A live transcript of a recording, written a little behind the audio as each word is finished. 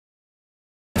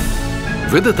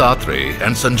Vidit Aatrey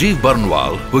and Sanjeev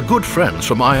Barnwal were good friends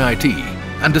from IIT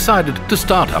and decided to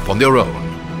start up on their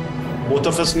own. Both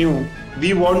of us knew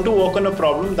we want to work on a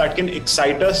problem that can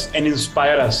excite us and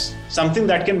inspire us, something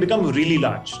that can become really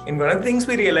large. And one of the things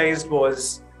we realized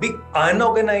was the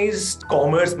unorganized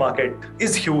commerce market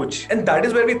is huge. And that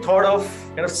is where we thought of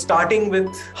starting with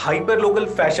hyper-local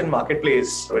fashion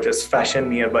marketplace, which is Fashion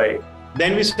Nearby.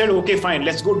 Then we said, okay, fine,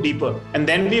 let's go deeper. And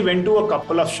then we went to a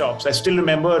couple of shops. I still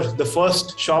remember the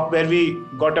first shop where we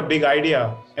got a big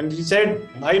idea. And we said,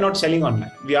 why are you not selling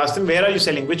online? We asked them, where are you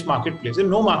selling? Which marketplace? They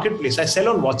said, no marketplace. I sell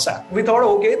on WhatsApp. We thought,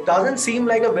 okay, doesn't seem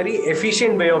like a very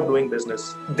efficient way of doing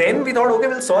business. Then we thought, okay,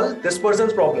 we'll solve this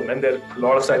person's problem. And there are a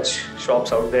lot of such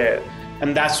shops out there.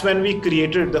 And that's when we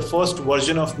created the first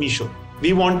version of Meesho.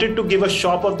 We wanted to give a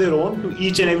shop of their own to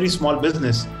each and every small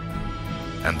business.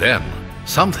 And then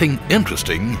something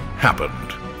interesting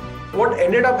happened. What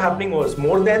ended up happening was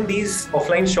more than these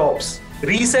offline shops,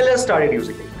 resellers started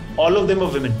using it. All of them were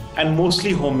women and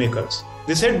mostly homemakers.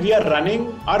 They said, we are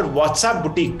running our WhatsApp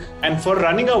boutique. And for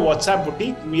running our WhatsApp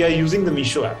boutique, we are using the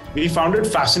Meesho app. We found it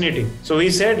fascinating. So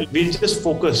we said, we'll just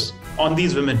focus on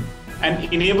these women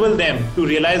and enable them to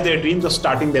realize their dreams of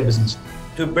starting their business.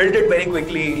 We built it very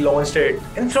quickly, launched it.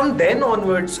 And from then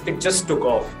onwards, it just took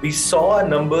off. We saw our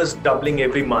numbers doubling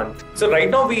every month. So right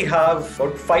now we have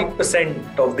about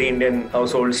 5% of the Indian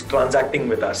households transacting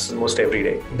with us almost every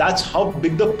day. That's how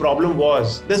big the problem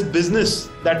was. This business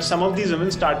that some of these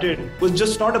women started was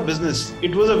just not a business.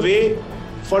 It was a way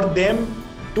for them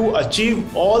to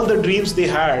achieve all the dreams they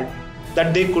had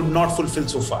that they could not fulfill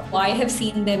so far. I have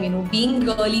seen them, being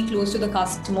really close to the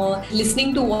customer,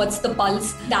 listening to what's the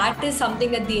pulse. That is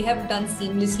something that they have done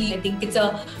seamlessly. I think it's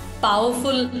a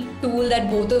powerful tool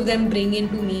that both of them bring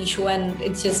into Meesho, and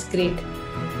it's just great.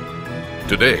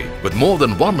 Today, with more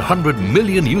than 100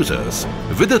 million users,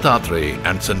 Vidit Aatrey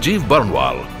and Sanjeev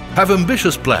Barnwal have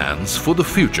ambitious plans for the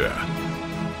future.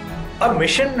 Our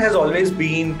mission has always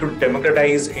been to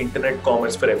democratize internet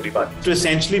commerce for everyone. To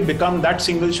essentially become that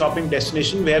single shopping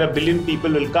destination where 1 billion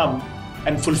people will come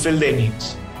and fulfill their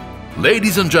needs.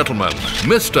 Ladies and gentlemen,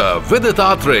 Mr. Vidit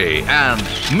Aatrey and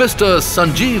Mr.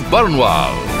 Sanjeev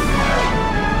Barnwal.